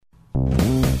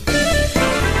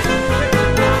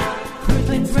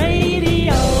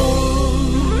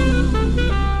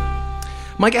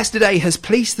My guest today has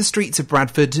policed the streets of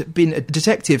Bradford, been a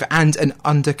detective and an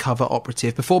undercover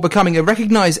operative before becoming a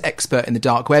recognised expert in the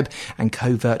dark web and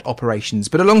covert operations.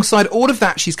 But alongside all of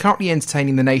that, she's currently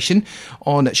entertaining the nation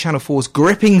on Channel 4's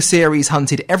gripping series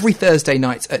Hunted every Thursday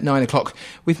night at 9 o'clock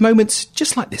with moments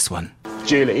just like this one.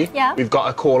 Julie, yeah? We've got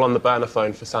a call on the burner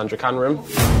phone for Sandra Canram.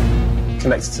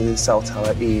 Connected to the cell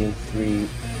tower E3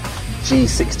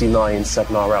 G69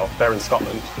 7RL. They're in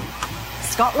Scotland.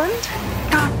 Scotland?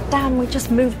 God damn, we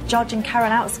just moved George and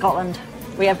Karen out of Scotland.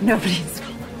 We have nobody in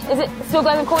Scotland. Is it still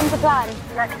going according to plan?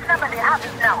 Yeah, this number they have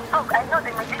it now. Oh, I know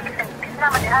they might listen. This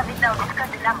number they have it now.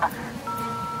 Discuss the number.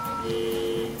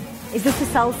 Is this a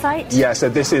cell site? Yeah, so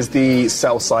this is the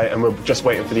cell site, and we're just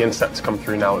waiting for the intercept to come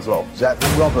through now as well. Is that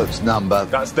Robert's number?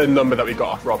 That's the number that we got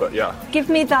off Robert, yeah. Give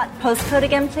me that postcode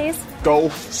again, please.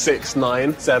 Golf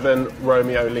 697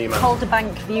 Romeo Lima. Calder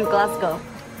Bank View, Glasgow.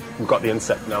 We've got the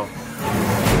intercept now.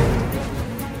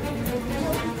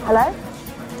 Hello?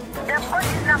 They've got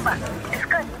this number. It's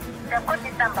good. They've got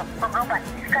this number from Robert.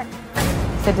 It's good.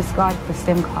 So describe the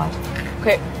SIM card.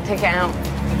 Quick, take it out.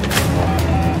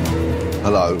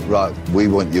 Hello, right, we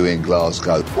want you in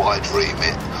Glasgow. Wide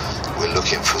remit. We're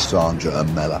looking for Sandra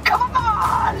and Mella. Come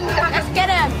on! Let's get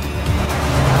him!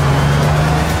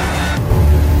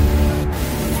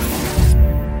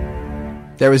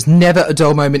 There is never a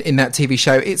dull moment in that TV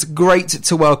show. It's great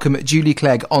to welcome Julie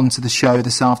Clegg onto the show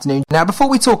this afternoon. Now, before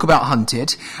we talk about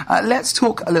Hunted, let's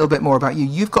talk a little bit more about you.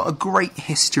 You've got a great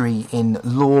history in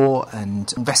law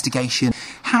and investigation.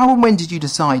 How and when did you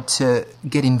decide to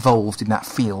get involved in that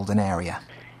field and area?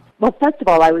 Well, first of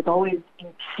all, I was always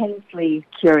intensely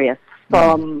curious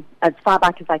from as far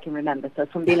back as I can remember, so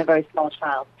from being a very small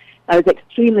child. I was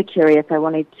extremely curious. I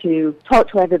wanted to talk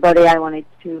to everybody. I wanted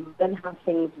to learn how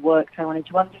things worked. I wanted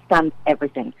to understand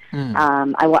everything.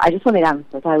 I just wanted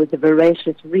answers. I was a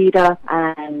voracious reader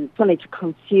and wanted to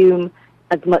consume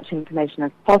as much information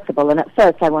as possible. And at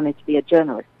first, I wanted to be a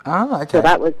journalist. Ah, okay. So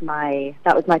that was my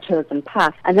chosen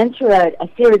path. And then through a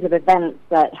series of events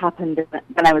that happened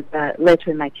when I was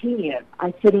later in my teen years,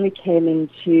 I suddenly came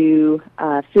into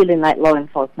feeling like law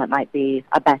enforcement might be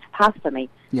a better path for me.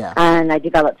 Yeah. And I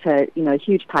developed a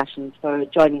huge passion for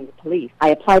joining the police. I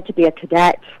applied to be a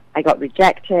cadet. I got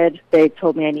rejected. They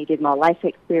told me I needed more life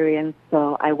experience.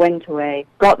 So I went away,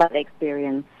 got that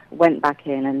experience, went back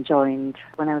in and joined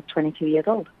when I was 22 years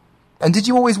old. And did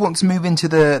you always want to move into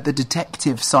the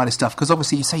detective side of stuff? Because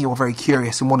obviously you say you were very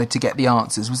curious and wanted to get the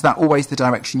answers. Was that always the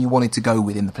direction you wanted to go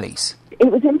within the police?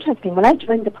 It was interesting. When I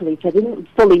joined the police, I didn't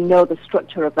fully know the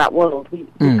structure of that world. We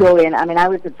go in, I mean, I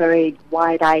was a very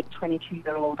wide-eyed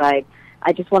 22-year-old. I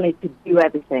just wanted to do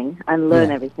everything and learn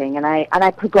everything, and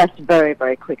I progressed very,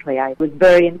 very quickly. I was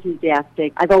very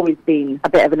enthusiastic. I've always been a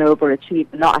bit of an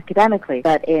overachiever, not academically,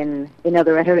 but in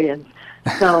other areas.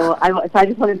 So I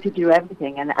just wanted to do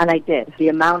everything, and I did. The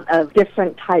amount of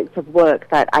different types of work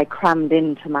that I crammed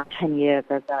into my 10 years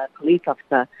as a police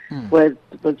officer was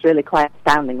really quite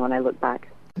astounding when I look back.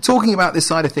 Talking about this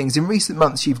side of things, in recent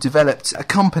months you've developed a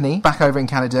company back over in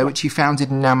Canada, which you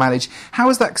founded and now manage. How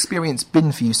has that experience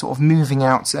been for you, sort of moving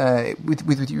out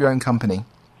with your own company?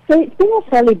 So it's been a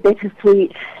fairly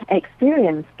bittersweet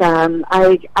experience.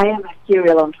 I am a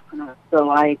serial entrepreneur, so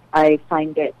I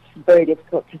find it very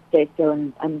difficult to stay still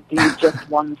and do just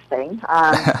one thing.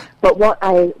 But what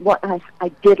I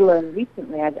did learn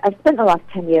recently, I've spent the last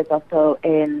 10 years or so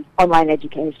in online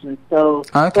education, so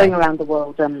going around the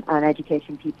world and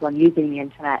educating people on using the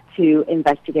internet to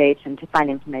investigate and to find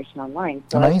information online.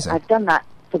 So I've done that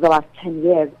for the last 10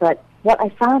 years, but what I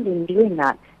found in doing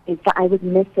that is that I was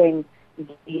missing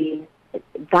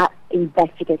that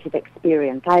investigative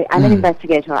experience. I'm an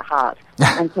investigator at heart,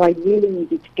 and so I really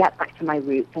needed to get back to my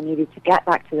roots. I needed to get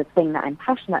back to the thing that I'm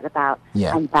passionate about,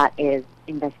 and that is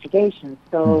investigation.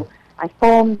 So I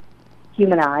formed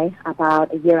Human Eye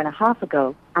about a year and a half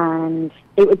ago, and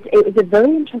it was a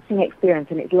very interesting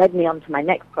experience, and it's led me on to my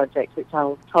next project, which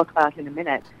I'll talk about in a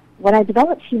minute. When I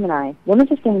developed Human Eye, one of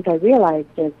the things I realized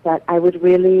is that I would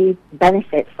really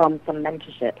benefit from some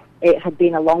mentorship. It had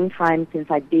been a long time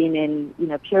since I'd been in,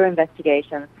 pure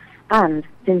investigation, and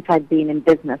since I'd been in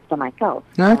business for myself.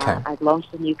 Okay. I'd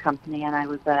launched a new company, and I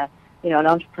was an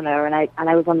entrepreneur, and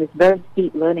I was on this very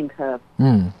steep learning curve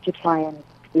to try and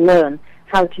learn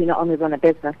how to not only run a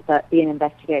business but be an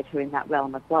investigator in that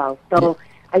realm as well. So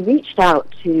I reached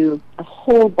out to a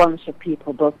whole bunch of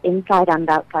people, both inside and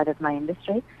outside of my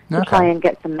industry, to try and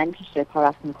get some mentorship or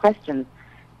ask some questions.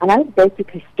 And I was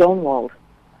basically stonewalled.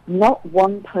 Not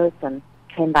one person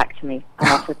came back to me and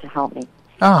offered to help me.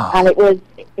 And it was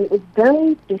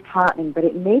very disheartening, but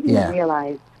it made me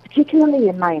realize, particularly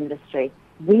in my industry,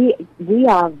 we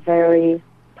are very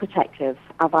protective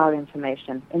of our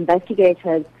information.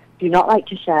 Investigators do not like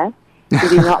to share. They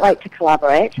do not like to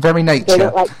collaborate. Very nature. They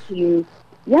don't like to,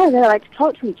 they don't like to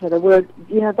talk to each other.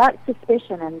 That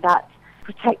suspicion and that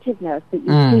protectiveness that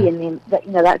you see in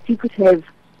that secretive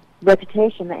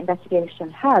reputation that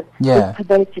investigation has is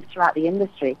pervasive throughout the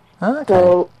industry. Okay.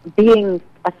 So, being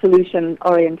a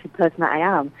solution-oriented person that I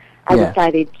am, I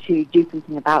decided to do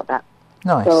something about that.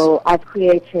 Nice. So I've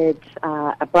created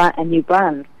a new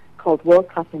brand called World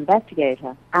Class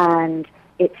Investigator, and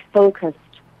it's focused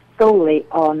solely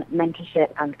on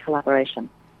mentorship and collaboration.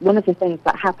 One of the things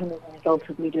that happened as a result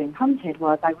of me doing Hunted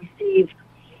was I received,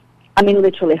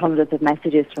 literally hundreds of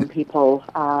messages from people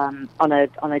on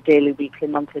a daily, weekly,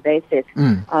 monthly basis,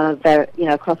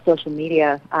 across social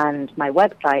media and my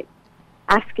website,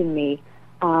 asking me,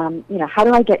 how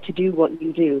do I get to do what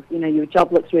you do? Your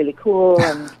job looks really cool,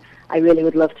 and I really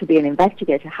would love to be an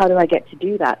investigator. How do I get to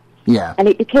do that? Yeah. And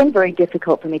it became very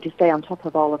difficult for me to stay on top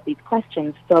of all of these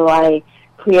questions. So I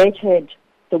created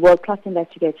the World Class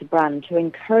Investigator brand to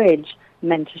encourage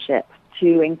mentorship,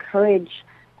 to encourage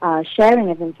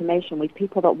sharing of information with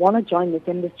people that want to join this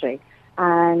industry,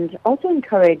 and also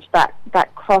encourage that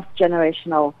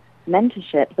cross-generational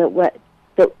mentorship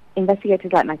that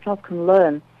investigators like myself can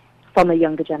learn from a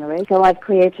younger generation. So I've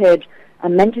created a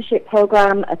mentorship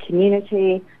program, a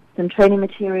community, some training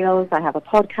materials. I have a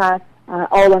podcast,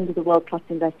 all under the World Class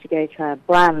Investigator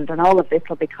brand, and all of this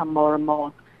will become more and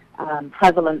more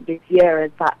prevalent this year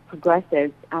as that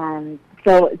progresses. And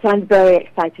so I'm very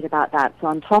excited about that. So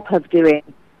on top of doing,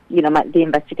 the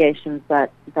investigations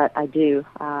that I do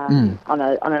on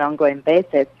an ongoing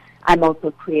basis, I'm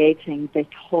also creating this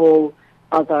whole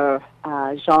other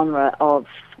genre of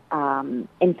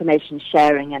information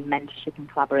sharing and mentorship and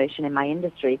collaboration in my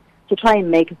industry to try and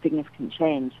make a significant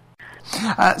change.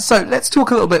 So let's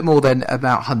talk a little bit more then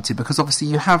about Hunted, because obviously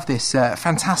you have this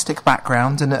fantastic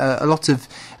background and a lot of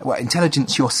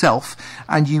intelligence yourself,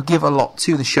 and you give a lot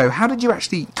to the show. How did you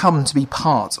actually come to be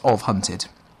part of Hunted?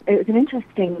 It was an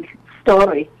interesting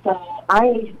story. So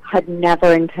I had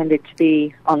never intended to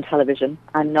be on television.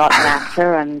 I'm not an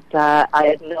actor, and I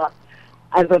had not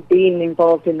ever been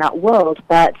involved in that world,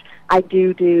 but I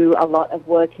do a lot of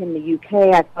work in the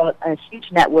UK. I've got a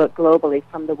huge network globally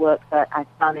from the work that I've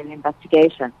done in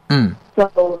investigation.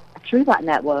 So through that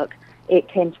network, it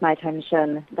came to my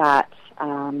attention that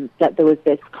there was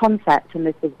this concept, and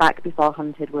this was back before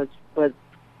Hunted was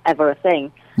ever a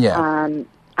thing. Yeah.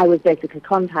 I was basically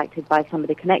contacted by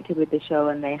somebody connected with the show,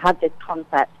 and they had this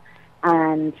concept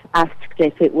and asked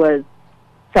if it was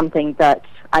something that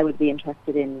I would be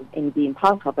interested in being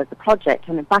part of as a project.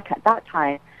 And back at that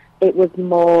time, it was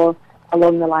more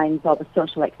along the lines of a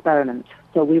social experiment.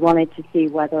 So we wanted to see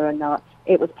whether or not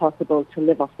it was possible to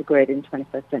live off the grid in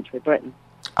 21st century Britain.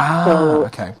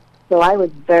 Okay. So I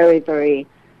was very, very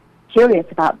curious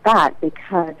about that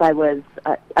because I was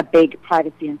a big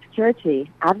privacy and security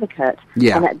advocate.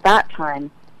 Yeah. And at that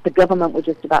time, the government was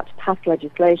just about to pass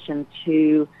legislation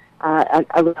to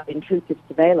around intrusive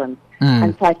surveillance.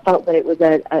 And so I felt that it was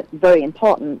a very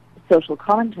important social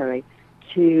commentary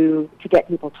to get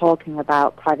people talking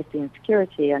about privacy and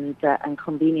security and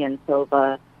convenience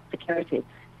over security.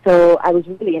 So I was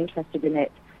really interested in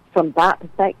it from that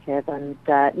perspective, and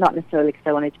not necessarily because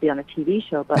I wanted to be on a TV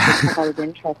show, but because I was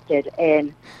interested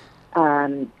in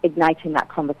igniting that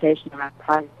conversation around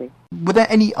privacy. Were there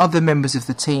any other members of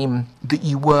the team that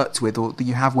you worked with or that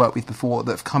you have worked with before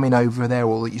that have come in over there,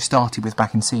 or that you started with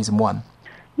back in season 1?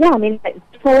 Yeah,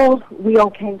 before we all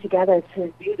came together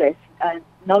to do this,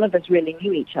 none of us really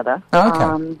knew each other.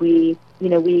 Oh, okay.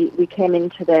 We came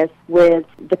into this with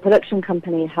the production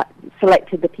company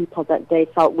selected the people that they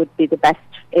felt would be the best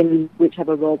in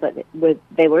whichever role that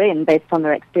they were in based on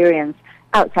their experience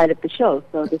outside of the show.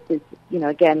 So this is,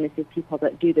 this is people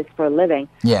that do this for a living.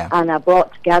 Yeah. And are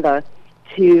brought together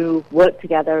to work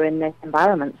together in this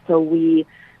environment. So we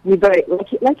very,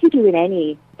 like you do in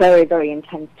any very, very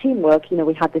intense teamwork,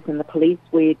 we had this in the police.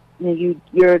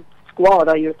 Your squad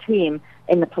or your team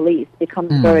in the police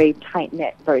becomes very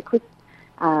tight-knit very quickly.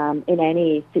 In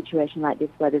any situation like this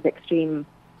where there's extreme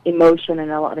emotion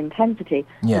and a lot of intensity,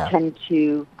 we tend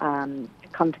to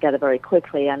come together very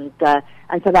quickly. And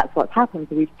so that's what's happened.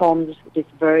 So we've formed this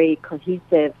very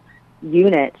cohesive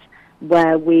unit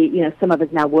where some of us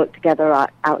now work together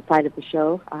outside of the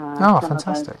show.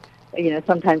 Fantastic.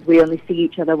 Sometimes we only see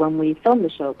each other when we film the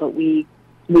show, but we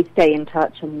stay in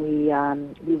touch and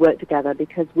we work together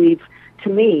because to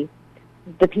me,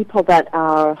 the people that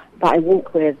I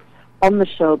work with on the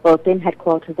show, both in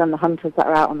headquarters and the hunters that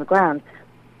are out on the ground,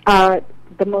 are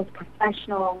the most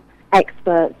professional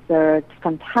experts. They're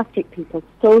fantastic people,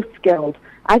 so skilled.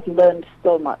 I've learned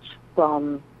so much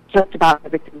from just about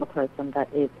every single person that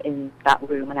is in that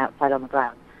room and outside on the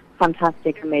ground.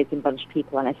 Fantastic, amazing bunch of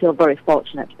people, and I feel very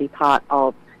fortunate to be part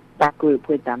of that group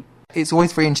with them. It's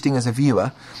always very interesting as a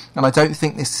viewer, and I don't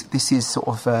think this is sort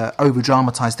of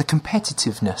over-dramatised. The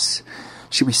competitiveness,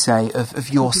 should we say, of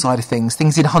your side of things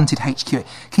in Hunted HQ, it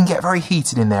can get very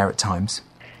heated in there at times.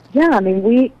 Yeah, I mean,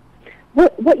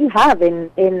 what you have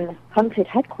in Hunted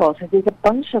headquarters is a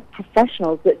bunch of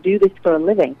professionals that do this for a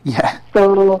living. Yeah.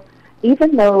 So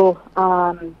even though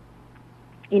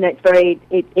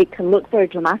it can look very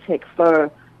dramatic for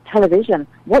television,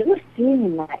 what you're seeing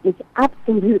in that is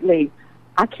absolutely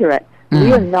accurate.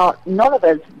 We are not, none of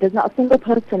us, there's not a single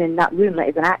person in that room that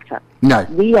is an actor. No.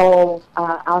 We all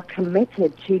are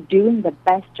committed to doing the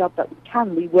best job that we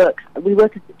can. We work as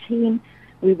a team,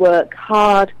 we work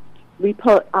hard, we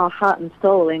put our heart and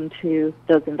soul into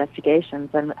those investigations,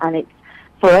 and it's,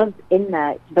 for us in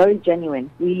there, it's very genuine.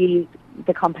 The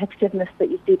competitiveness that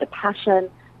you see, the passion,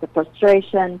 the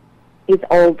frustration, is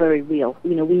all very real.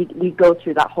 You know, we go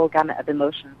through that whole gamut of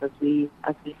emotions as we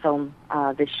film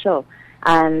this show.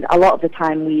 And a lot of the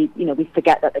time we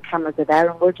forget that the cameras are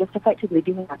there and we're just effectively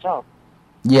doing our job.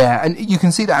 Yeah, and you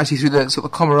can see that actually through the sort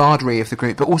of camaraderie of the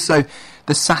group, but also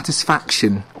the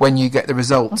satisfaction when you get the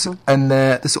results and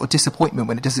the sort of disappointment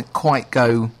when it doesn't quite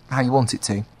go how you want it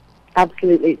to.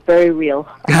 Absolutely, it's very real,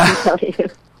 I can tell you.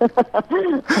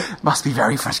 Must be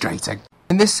very frustrating.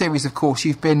 In this series, of course,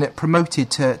 you've been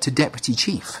promoted to Deputy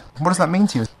Chief. What does that mean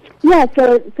to you? Yeah,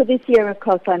 so this year, of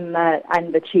course, I'm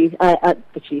the chief.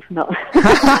 The chief, not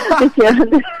this year.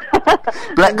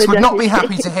 Blex would not be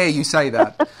happy to hear you say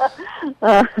that.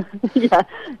 Yeah,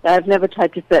 I've never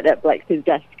tried to sit at Blex's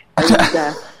desk.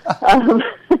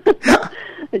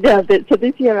 So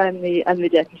this year I'm the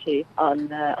deputy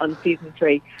on season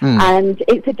 3, and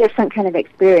it's a different kind of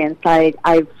experience.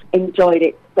 I've enjoyed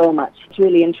it so much. It's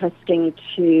really interesting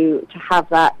to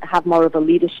have more of a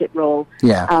leadership role.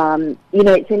 Yeah.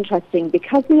 It's interesting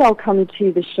because we all come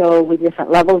to the show with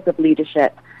different levels of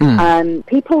leadership.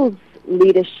 People's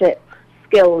leadership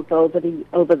skills over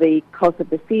the course of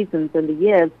the seasons and the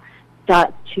years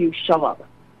start to show up.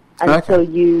 And so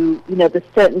there's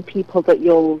certain people that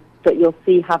you'll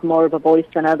see have more of a voice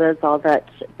than others, or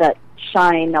that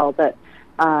shine, or that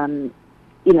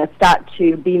start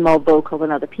to be more vocal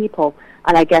than other people.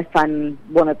 And I guess I'm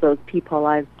one of those people.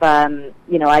 I've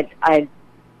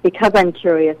because I'm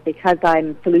curious, because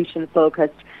I'm solution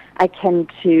focused, I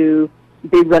tend to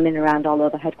be running around all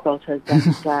over headquarters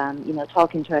and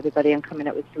talking to everybody and coming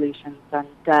up with solutions. And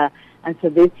so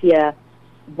this year,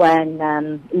 when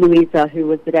Louisa, who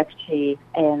was the deputy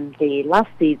in the last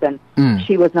season,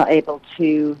 she was not able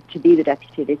to be the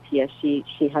deputy this year. She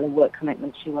had a work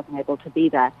commitment. She wasn't able to be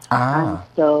there. And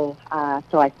so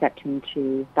I stepped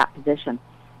into that position.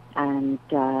 And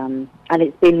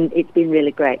it's been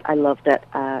really great. I loved it.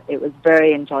 It was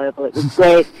very enjoyable. It was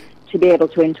great to be able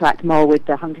to interact more with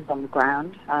the hunters on the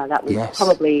ground. That was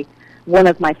probably one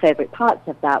of my favourite parts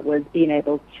of that, was being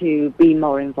able to be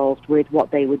more involved with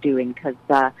what they were doing, because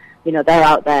they're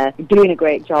out there doing a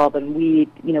great job, and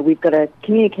we've got to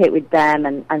communicate with them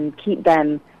and keep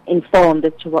them informed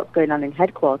as to what's going on in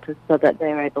headquarters, so that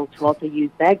they're able to also use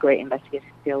their great investigative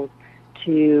skills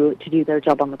to do their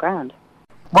job on the ground.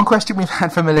 One question we've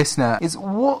had from a listener is,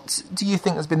 what do you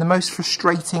think has been the most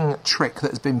frustrating trick that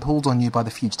has been pulled on you by the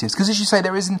fugitives? Because as you say,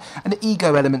 there is an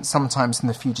ego element sometimes in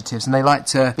the fugitives, and they like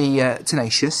to be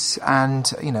tenacious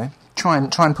and, try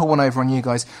and pull one over on you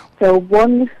guys. So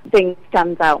one thing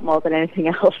stands out more than anything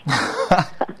else.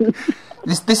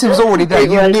 This was already there.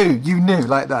 You knew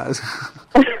like that.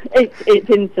 It's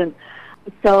instant.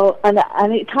 So, and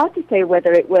it's hard to say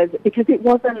whether it was, because it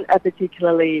wasn't a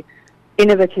particularly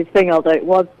innovative thing, although it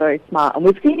was very smart, and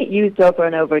we've seen it used over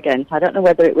and over again. So I don't know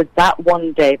whether it was that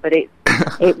one day, but it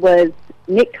was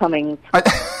Nick Cummings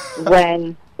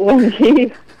when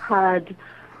he had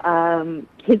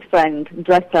his friend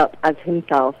dressed up as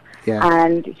himself,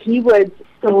 and he was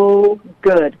so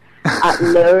good at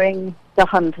luring the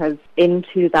hunters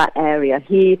into that area.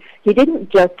 He didn't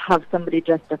just have somebody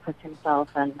dressed up as himself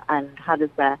and had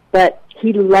us there, but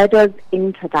he led us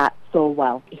into that so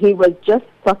well. He was just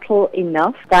subtle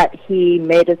enough that he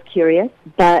made us curious,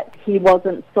 but he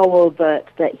wasn't so overt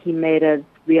that he made us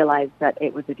realize that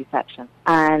it was a deception.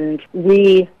 And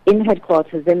we, in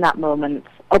headquarters, in that moment,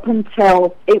 up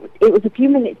until it was a few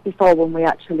minutes before when we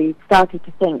actually started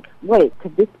to think, wait,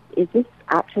 is this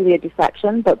actually a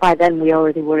deception? But by then we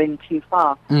already were in too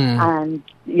far. And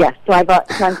yes, so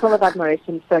I'm full of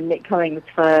admiration for Nick Cummings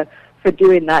for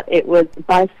doing that. It was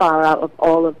by far, out of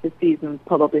all of the seasons,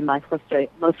 probably my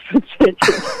most frustrating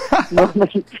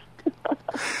moment.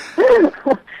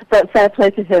 but fair play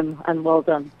to him and well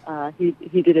done.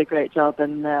 He did a great job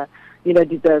and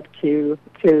deserved to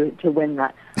win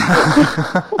that.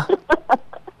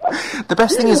 The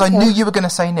best thing is, I knew you were going to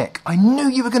say Nick. I knew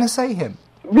you were going to say him.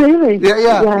 Really?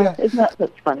 Yeah.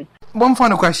 That's funny. One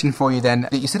final question for you then.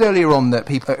 You said earlier on that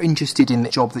people are interested in the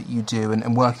job that you do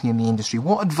and working in the industry.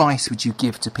 What advice would you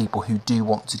give to people who do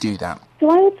want to do that? So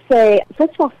I would say,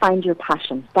 first of all, find your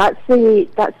passion. That's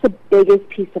the biggest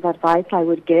piece of advice I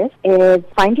would give, is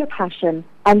find your passion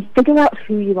and figure out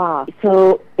who you are.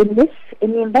 So in the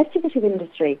investigative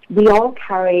industry, we all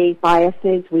carry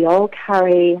biases, we all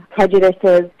carry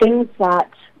prejudices, things that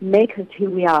make us who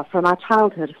we are from our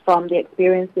childhood, from the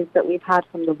experiences that we've had,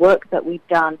 from the work that we've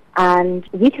done. And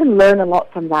we can learn a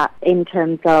lot from that in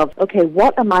terms of, okay,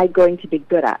 what am I going to be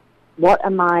good at? What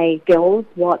are my skills?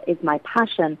 What is my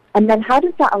passion? And then how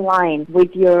does that align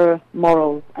with your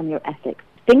morals and your ethics?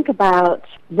 Think about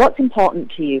what's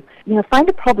important to you. Find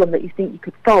a problem that you think you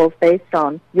could solve based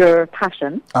on your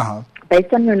passion,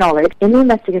 based on your knowledge in the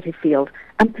investigative field,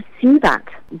 and pursue that.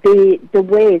 The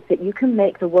ways that you can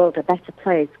make the world a better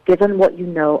place, given what you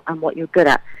know and what you're good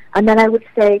at. And then I would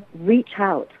say, reach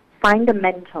out, find a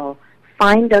mentor,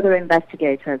 find other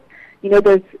investigators.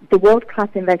 The world-class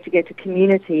investigator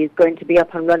community is going to be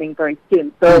up and running very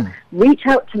soon. So reach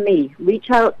out to me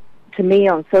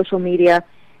on social media,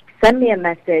 send me a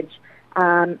message.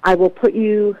 I will put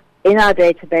you in our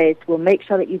database. We'll make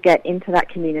sure that you get into that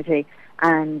community.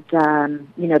 And,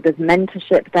 there's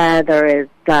mentorship there.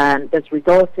 There's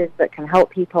resources that can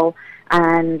help people.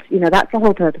 And, that's the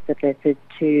whole purpose of this, is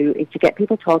to get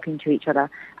people talking to each other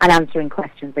and answering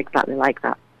questions exactly like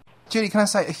that. Julie, can I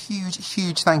say a huge,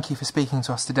 huge thank you for speaking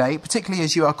to us today, particularly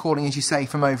as you are calling, as you say,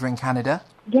 from over in Canada.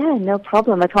 Yeah, no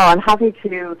problem at all. I'm happy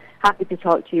to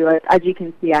talk to you. As you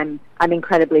can see, I'm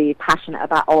incredibly passionate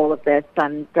about all of this,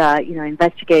 and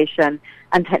investigation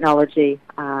and technology,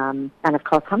 and of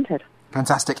course, Hunted.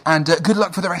 Fantastic, and good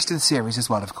luck for the rest of the series as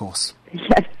well, of course.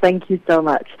 Yes, thank you so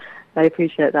much. I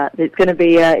appreciate that. It's going to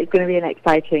be an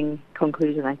exciting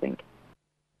conclusion, I think.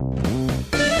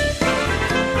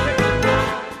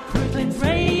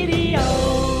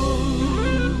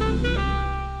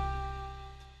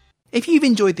 If you've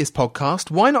enjoyed this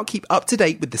podcast, why not keep up to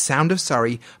date with the sound of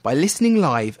Surrey by listening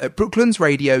live at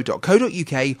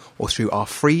brooklandsradio.co.uk or through our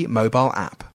free mobile app.